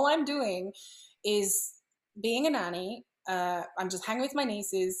anything? All I'm doing is being a nanny. I'm just hanging with my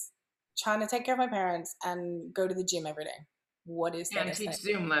nieces, trying to take care of my parents, and go to the gym every day. What is that? And teach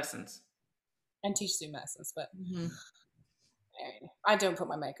Zoom lessons. And teach Zoom lessons, but I don't put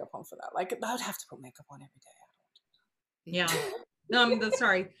my makeup on for that. Like I would have to put makeup on every day. Yeah. No, I'm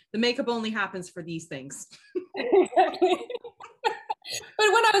sorry. The makeup only happens for these things. Exactly. But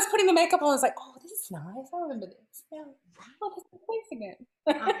when I was putting the makeup on, I was like, oh, this is nice. I remember this. Yeah. Oh, this is the face again.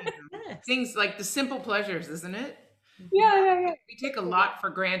 Yes. Things like the simple pleasures, isn't it? Yeah. We take a lot for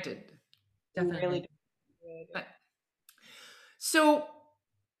granted. Definitely. Really. So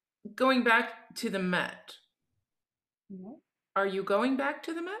going back to the Met, are you going back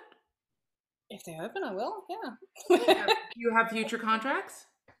to the Met? If they open, I will. Do you have future contracts?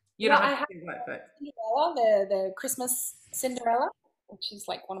 You don't have to do what, but Cinderella, the Christmas Cinderella, which is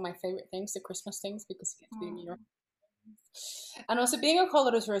like one of my favorite things, the Christmas things, because you get to be in New York. And also being a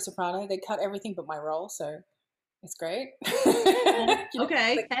coloratura soprano, they cut everything but my role, so it's great.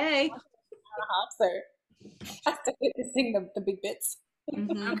 Okay. Like, hey. So I have to sing the big bits.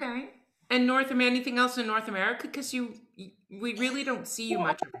 Okay. And anything else in North America? Because we really don't see you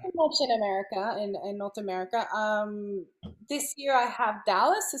much. Much in America, in North America. This year I have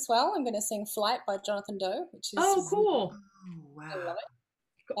Dallas as well. I'm going to sing "Flight" by Jonathan Doe, which is cool. Oh, wow. I love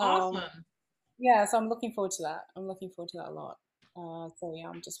it. Awesome. Yeah, so I'm looking forward to that. I'm looking forward to that a lot. So yeah,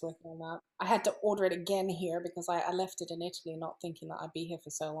 I'm just working on that. I had to order it again here because I left it in Italy, not thinking that I'd be here for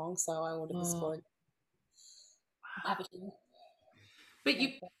so long. So I ordered the score. Have it here. But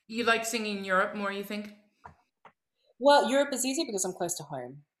you like singing in Europe more, you think? Well, Europe is easy because I'm close to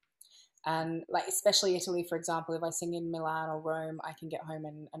home. And like especially Italy, for example, if I sing in Milan or Rome, I can get home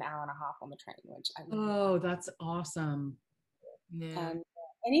in an hour and a half on the train, which I love. Oh, that's awesome. Yeah.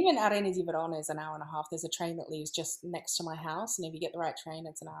 And even Arena di Verona is an hour and a half. There's a train that leaves just next to my house, and if you get the right train,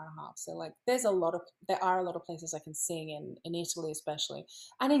 it's an hour and a half. So like, there are a lot of places I can sing in Italy, especially,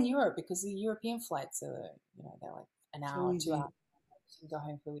 and in Europe because the European flights are they're like an So hour, 2 hours. easy. You can go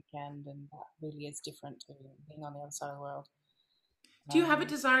home for the weekend, and that really is different to being on the other side of the world. Do you have a Um,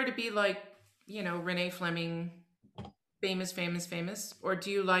 desire to be like, Renee Fleming, famous, famous, famous? Or do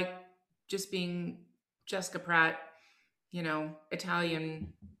you like just being Jessica Pratt,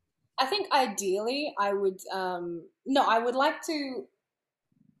 Italian? I think ideally, I would no, I would like to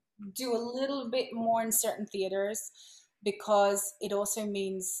do a little bit more in certain theaters because it also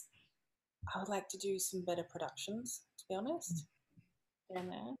means I would like to do some better productions, to be honest. Here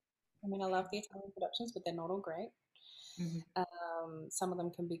and there. I mean, I love the Italian productions, but they're not all great. Mhm. Some of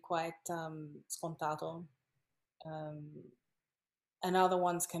them can be quite scontato, um, and other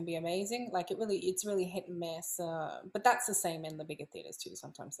ones can be amazing. Like it's really hit and miss. But that's the same in the bigger theaters too.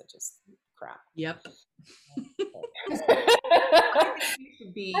 Sometimes they're just crap. Yep. I think you should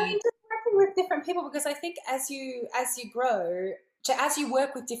I mean, be. just working with different people because I think as you grow, as you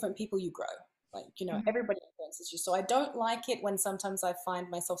work with different people, you grow. Like Mhm. everybody influences you. So I don't like it when sometimes I find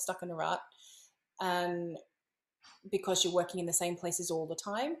myself stuck in a rut, and because you're working in the same places all the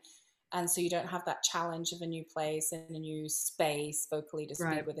time, and so you don't have that challenge of a new place and a new space vocally to speak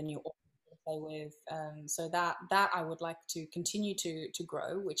Right. with, a new audience to play with. So that I would like to continue to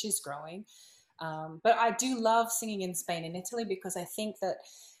grow, which is growing. But I do love singing in Spain and Italy because I think that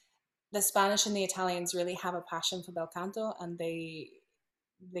the Spanish and the Italians really have a passion for bel canto, and they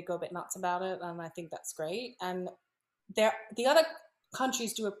go a bit nuts about it, and I think that's great. And the other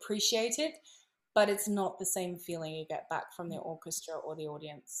countries do appreciate it, but it's not the same feeling you get back from the orchestra or the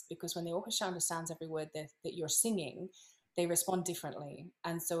audience because when the orchestra understands every word that you're singing, they respond differently,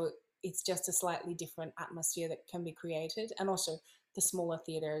 and so it's just a slightly different atmosphere that can be created. And also, the smaller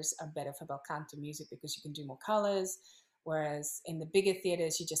theaters are better for bel canto music because you can do more colors, whereas in the bigger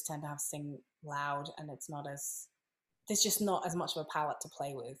theaters you just tend to have to sing loud, and it's not as there's just not as much of a palette to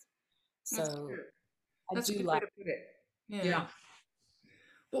play with. That's So true. I That's a do good way like. to put it. Yeah. Yeah.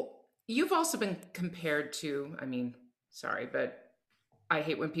 Well, you've also been compared to, I mean, sorry, but I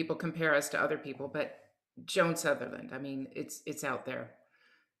hate when people compare us to other people, but Joan Sutherland, I mean, it's out there.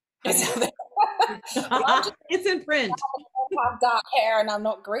 How do you Well, I'm just It's in print. have dark hair and I'm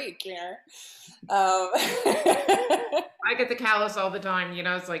not Greek, you know. Um, I get the callus all the time,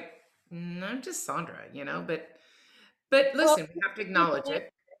 it's like, I'm just Sandra, but well, listen, we have to acknowledge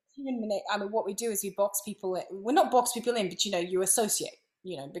it. I mean, what we do is we box people in. We're not box people in, but you associate,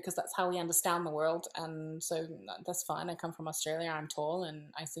 because that's how we understand the world. And so that's fine. I come from Australia. I'm tall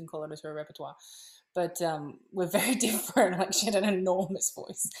and I sing coloratura repertoire. But we're very different. Like she had an enormous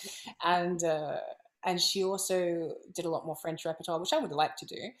voice, and uh, and she also did a lot more French repertoire, which I would like to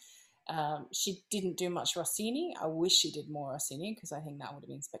do. She didn't do much Rossini. I wish she did more Rossini because I think that would have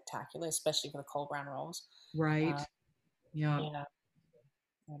been spectacular, especially for the Colbrand roles. Right. Uh, Yeah. yeah, that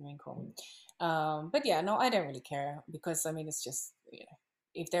would have been cool. But yeah, no, I don't really care because I mean, it's just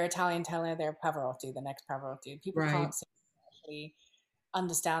if they're Italian, they're Pavarotti, the next Pavarotti. People Right. can't actually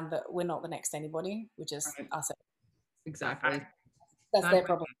understand that we're not the next anybody. We're just Right. us. I, Exactly. That's I'm their with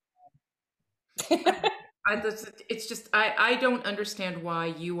problem. you. It's just I don't understand why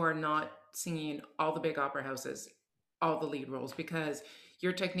you are not singing in all the big opera houses, all the lead roles, because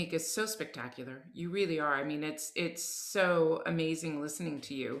your technique is so spectacular. You really are. I mean, it's so amazing listening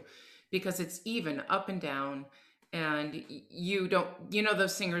to you because it's even up and down, and you don't,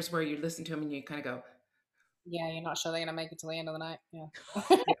 those singers where you listen to them and you kind of go, Yeah, you're not sure they're gonna make it till the end of the night. Yeah.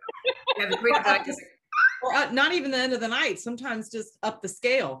 yeah, yeah, the Queen Or of up Black the, is or not even the end of the night. Sometimes just up the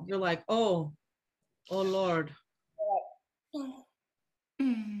scale. You're like, oh Lord. like,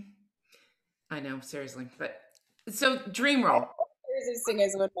 I know, seriously, but so dream role. There's these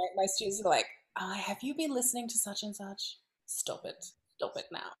singers when my students are like, "Have you been listening to such and such? Stop it! Stop it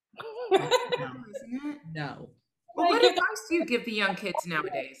now!" No. Isn't it? No. Well, I what give them advice do you give the young kids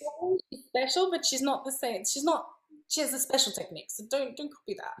nowadays? she's special, but she's not the same. She's not. She has a special technique, so don't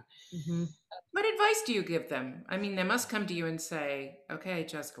copy that. Hmm. What advice do you give them? I mean, they must come to you and say, "Okay,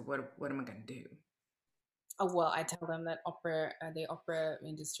 Jessica, what am I going to do?" Oh, well, I tell them that the opera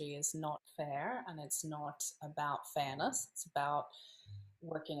industry is not fair, and it's not about fairness. It's about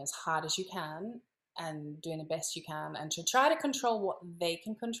working as hard as you can and doing the best you can, and to try to control what they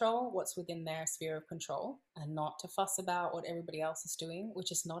can control, what's within their sphere of control, and not to fuss about what everybody else is doing,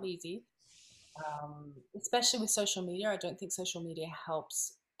 which is not easy. Especially with social media. I don't think social media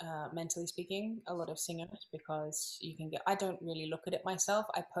helps, mentally speaking, a lot of singers, because you can get, I don't really look at it myself.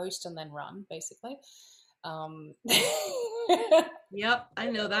 I post and then run, basically. Yep, I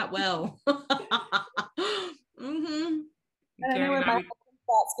know that well. Mm-hmm. And I know when my husband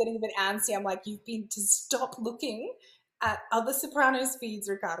starts getting a bit antsy, I'm like, you've been to stop looking at other Sopranos feeds,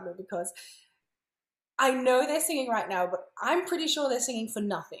 Ricardo, because I know they're singing right now, but I'm pretty sure they're singing for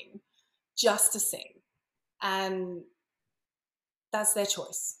nothing, just to sing. And that's their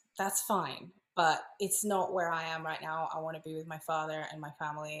choice. That's fine. But it's not where I am right now. I want to be with my father and my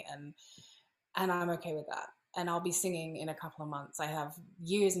family, and I'm okay with that. And I'll be singing in a couple of months. I have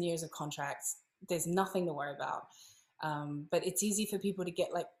years and years of contracts. There's nothing to worry about. But it's easy for people to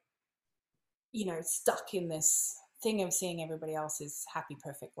get, like, stuck in this thing of seeing everybody else's happy,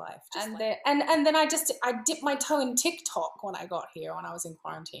 perfect life. And then I dipped my toe in TikTok when I got here, when I was in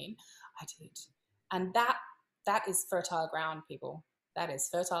quarantine. I did. And that is fertile ground, people. That is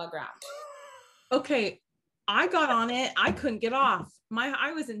fertile ground. Okay, I got on it. I couldn't get off.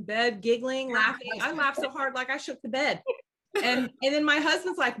 I was in bed giggling, laughing. I laughed so hard, like I shook the bed. And then my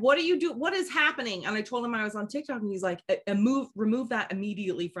husband's like, "What do you do? What is happening?" And I told him I was on TikTok, and he's like, remove that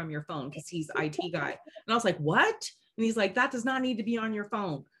immediately from your phone," because he's IT guy. And I was like, "What?" And he's like, "That does not need to be on your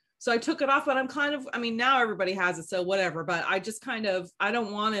phone." So I took it off, but now everybody has it, so whatever. But I just I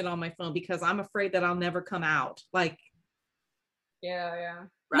don't want it on my phone because I'm afraid that I'll never come out. Like, yeah.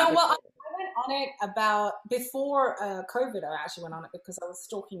 No, well, I went on it about before COVID. I actually went on it because I was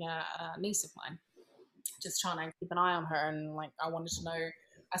stalking a niece of mine, just trying to keep an eye on her, and like I wanted to know.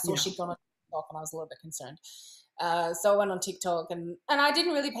 I saw she'd gone on TikTok, and I was a little bit concerned. So I went on TikTok, and I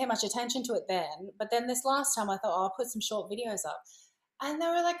didn't really pay much attention to it then. But then this last time, I thought, I'll put some short videos up, and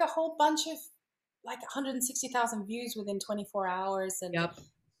there were like a whole bunch of, like, 160,000 views within 24 hours, and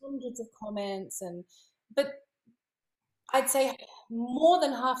hundreds of comments, but I'd say more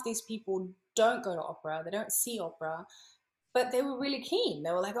than half these people don't go to opera. They don't see opera, but they were really keen.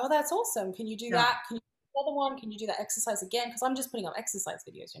 They were like, "Oh, that's awesome. Can you do that? Can you do the other one? Can you do that exercise again?" Because I'm just putting up exercise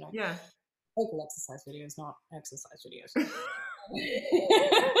videos, Yeah. Vocal exercise videos, not exercise videos.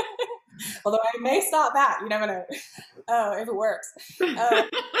 Although I may start that. You never know. Oh, if it works.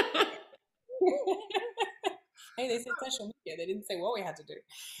 Hey, they said social media. They didn't say what we had to do.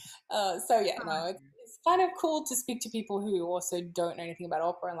 It's kind of cool to speak to people who also don't know anything about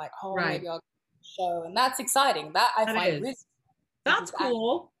opera, and like, maybe I'll show, and that's exciting. That I find really. That's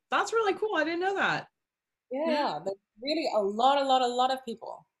cool. That's really cool. I didn't know that. Yeah, there's really a lot of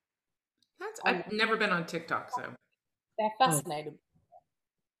people. I've never been on TikTok, so they're fascinated.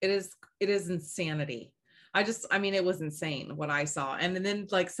 It is insanity. It was insane what I saw. And then,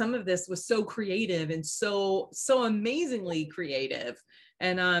 like, some of this was so creative and so amazingly creative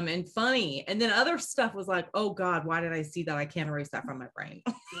and funny. And then other stuff was like, oh God, why did I see that? I can't erase that from my brain.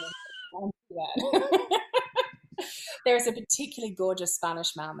 There's a particularly gorgeous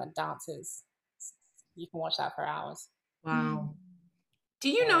Spanish man that dances. You can watch that for hours. Wow. Do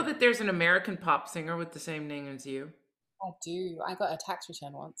you know that there's an American pop singer with the same name as you? I do. I got a tax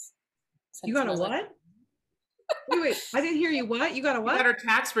return once. You got a what? Wait, I didn't hear you. What? You got a what? I got her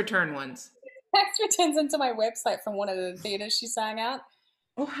tax return once. Tax returns into my website from one of the theaters she sang at.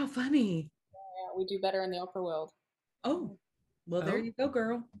 Oh, how funny. Yeah, we do better in the opera world. Oh, well, there you go,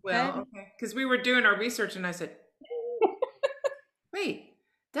 girl. Well, okay. Because we were doing our research, and I said, wait,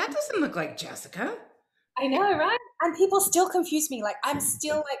 that doesn't look like Jessica. I know, right? And people still confuse me. Like, I'm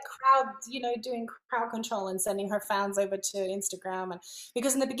still like doing crowd control and sending her fans over to Instagram. And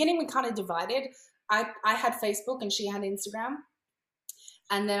because in the beginning we kind of divided. I had Facebook and she had Instagram.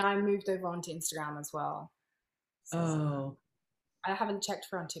 And then I moved over onto Instagram as well. So I haven't checked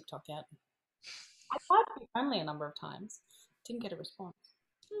her on TikTok yet. I tried to be friendly a number of times. Didn't get a response.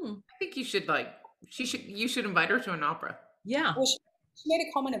 I think you should you should invite her to an opera. Yeah. Well, she made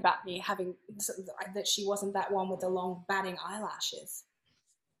a comment about me having that she wasn't that one with the long batting eyelashes.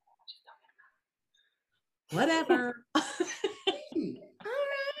 Whatever. All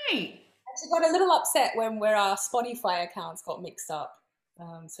right. She got a little upset when our Spotify accounts got mixed up.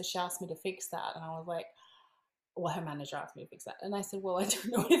 So she asked me to fix that, and I was like, well, her manager asked me to fix that. And I said, well, I don't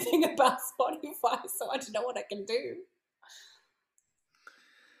know anything about Spotify, so I don't know what I can do.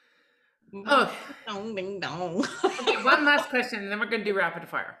 Oh, ding dong. Okay, one last question, and then we're going to do rapid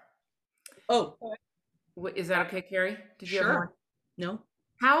fire. Oh, is that okay, Carrie? Did you have more? No.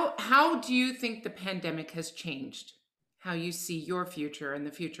 How do you think the pandemic has changed how you see your future and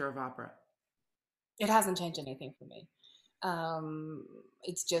the future of opera? It hasn't changed anything for me.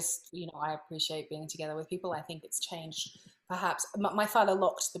 It's just, I appreciate being together with people. I think it's changed. Perhaps my father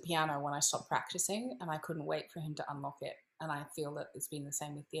locked the piano when I stopped practicing, and I couldn't wait for him to unlock it. And I feel that it's been the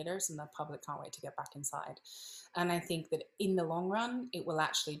same with theatres, and the public can't wait to get back inside. And I think that in the long run, it will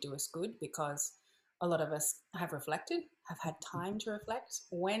actually do us good, because a lot of us have reflected, have had time to reflect.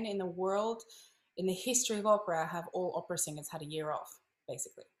 When in the world, in the history of opera, have all opera singers had a year off,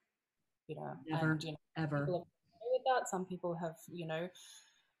 basically? Never, And ever. people have with that. Some people have,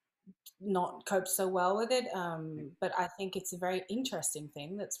 not coped so well with it. But I think it's a very interesting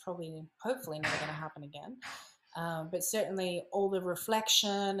thing that's probably, hopefully, never going to happen again. But certainly all the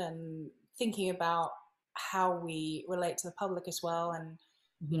reflection and thinking about how we relate to the public as well, and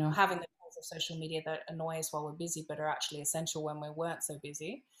having the tools of social media that annoy us while we're busy but are actually essential when we weren't so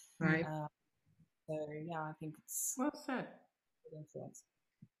busy. Right. So yeah, I think it's well said. good influence.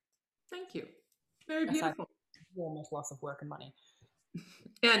 Thank you. Very beautiful. Almost loss of work and money.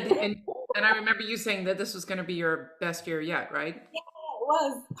 And I remember you saying that this was going to be your best year yet, right? Yeah, it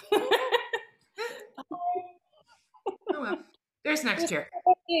was. Oh well, there's next year.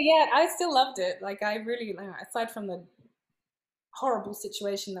 Yeah, I still loved it. Like, I really, aside from the horrible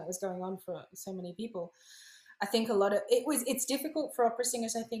situation that was going on for so many people, I think it's difficult for opera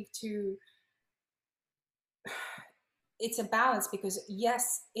singers, I think, it's a balance, because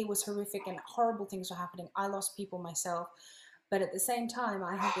yes, it was horrific and horrible things were happening. I lost people myself, but at the same time,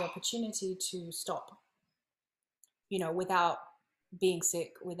 I had the opportunity to stop, without being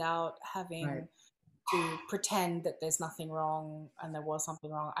sick, without having to pretend that there's nothing wrong and there was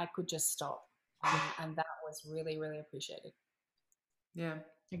something wrong. I could just stop. And that was really, really appreciated. Yeah,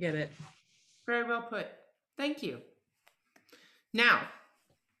 I get it. Very well put. Thank you. Now,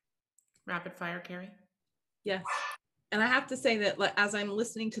 rapid fire, Carrie. Yes. And I have to say that, like, as I'm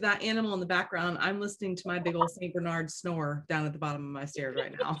listening to that animal in the background, I'm listening to my big old St. Bernard snore down at the bottom of my stairs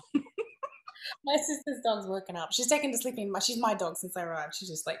right now. My sister's dog's woken up. She's taken to sleeping. She's my dog since I arrived. She's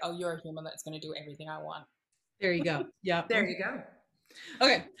just like, oh, you're a human that's going to do everything I want. There you go. Yeah. There you go.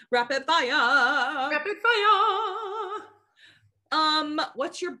 Okay. Rapid fire. Rapid fire.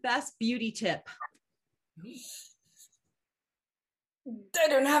 What's your best beauty tip? I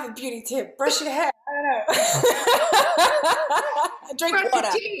don't have a beauty tip. Brush your hair. I don't know. Drink water.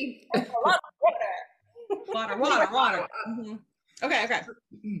 A lot of water. Water. Mm-hmm. Okay.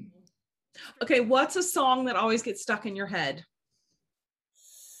 Okay, what's a song that always gets stuck in your head? A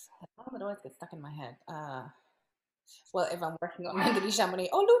song that always gets stuck in my head. Well, if I'm working on Mandali Shamani,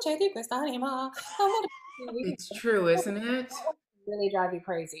 oh, luce di questa anima. It's true, isn't it? Really drive you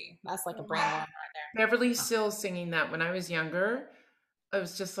crazy. That's like a brain one right there. Beverly Sills singing that when I was younger, I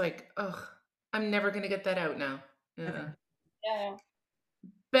was just like, ugh, I'm never going to get that out now. Yeah.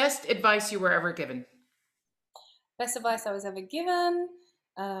 Best advice you were ever given? Best advice I was ever given?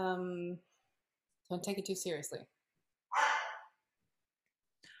 Don't take it too seriously.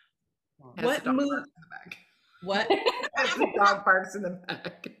 What move? What? As the dog barks in the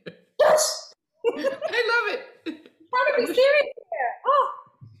back. I love it. Trying to be serious here. Oh.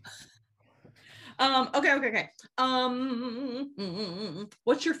 Okay.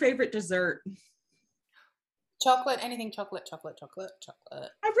 What's your favorite dessert? Chocolate, anything chocolate. I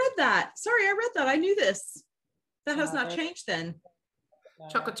read that. Sorry, I read that. I knew this. That has not changed then.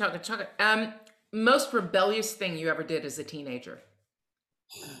 Chocolate. Most rebellious thing you ever did as a teenager?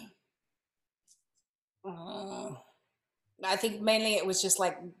 I think mainly it was just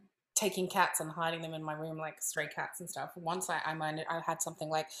like taking cats and hiding them in my room like stray cats and stuff. Once I had something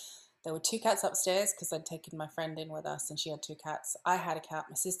like, there were 2 cats upstairs because I'd taken my friend in with us and she had 2 cats. I had a cat,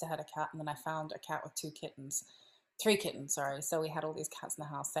 my sister had a cat, and then I found a cat with 3 kittens, sorry. So we had all these cats in the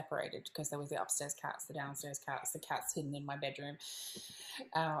house separated because there was the upstairs cats, the downstairs cats, the cats hidden in my bedroom.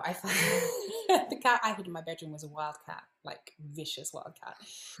 I found the cat I hid in my bedroom was a wild cat, like vicious wild cat.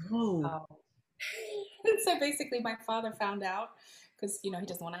 Oh. So basically my father found out because, he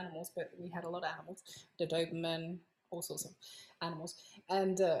doesn't want animals, but we had a lot of animals, the Doberman, all sorts of animals.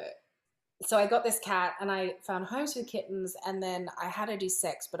 And so I got this cat and I found homes for the kittens, and then I had her do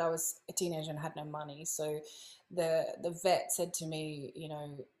sex, but I was a teenager and had no money. So the vet said to me,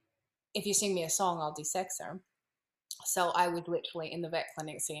 if you sing me a song, I'll de-sex her. So I was literally in the vet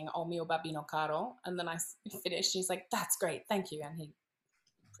clinic singing "O mio babino caro," and then I finished. He's like, "That's great, thank you," and he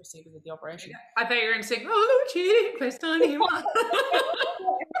proceeded with the operation. I thought you were going to sing "Oh Luci questa anima."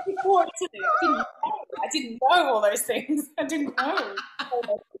 I didn't know all those things. I didn't know.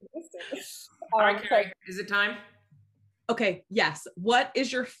 All right, Carrie, is it time? Okay, yes. What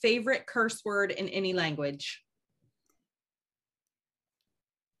is your favorite curse word in any language?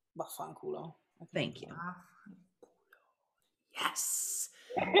 Vaffanculo. Thank you. Yes.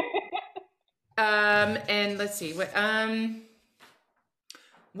 And let's see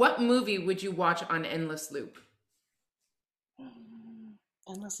what movie would you watch on endless loop?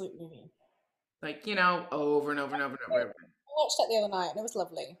 Endless loop movie. Like, over and over and over and over. I watched that the other night and it was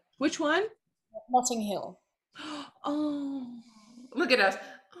lovely. Which one? Notting Hill. Oh, Look at us.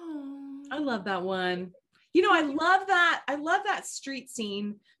 I love that one. I love that. I love that street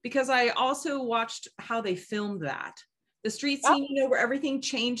scene because I also watched how they filmed that. The street scene, where everything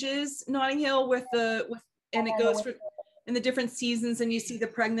changes, Notting Hill and it goes for in the different seasons, and you see the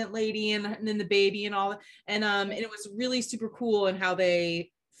pregnant lady and then the baby and all, and it was really super cool in how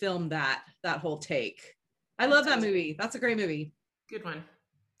they filmed that whole take. I love that movie. That's a great movie. Good one.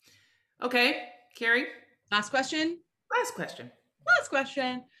 Okay, Carrie. Last question. Last question.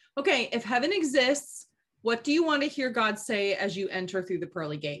 Okay, if heaven exists, what do you want to hear God say as you enter through the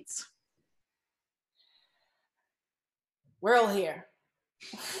pearly gates? We're all here.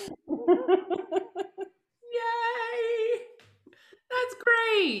 Yay! That's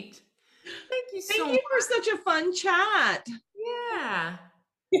great. Thank you so much. Thank you for such a fun chat. Yeah.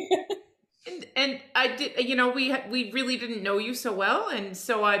 and I did, we really didn't know you so well, and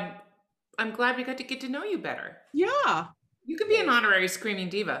so I'm glad we got to get to know you better. Yeah. You can be an honorary screaming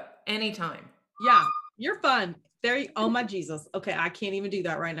diva anytime. Yeah, you're fun. Oh my Jesus. Okay, I can't even do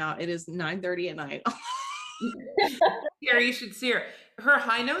that right now. It is 9:30 at night. Carrie, you should see her. Her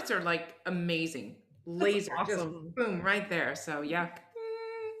high notes are like amazing. Laser. Awesome. Just boom, right there. So yeah.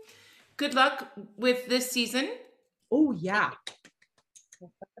 Good luck with this season. Oh yeah.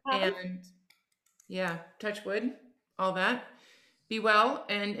 And yeah, touch wood, all that. Be well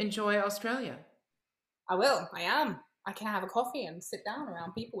and enjoy Australia. I will. I am. I can have a coffee and sit down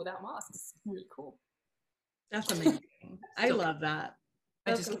around people without masks. It's really cool. That's amazing. I love that.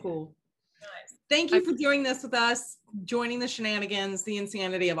 That's so cool. Nice. Thank you for doing this with us, joining the shenanigans, the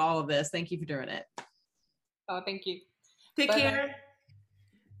insanity of all of this. Thank you for doing it. Oh, thank you. Take care.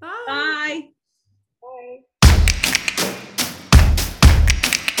 Bye. Bye. Bye.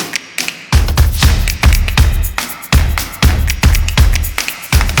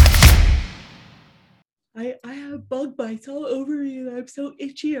 I have bug bites all over me and I'm so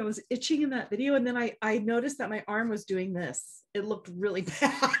itchy. I was itching in that video and then I noticed that my arm was doing this. It looked really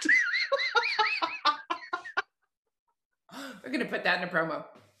bad. We're going to put that in a promo.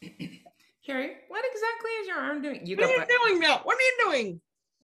 Carrie, what exactly is your arm doing? What are you doing now? What are you doing?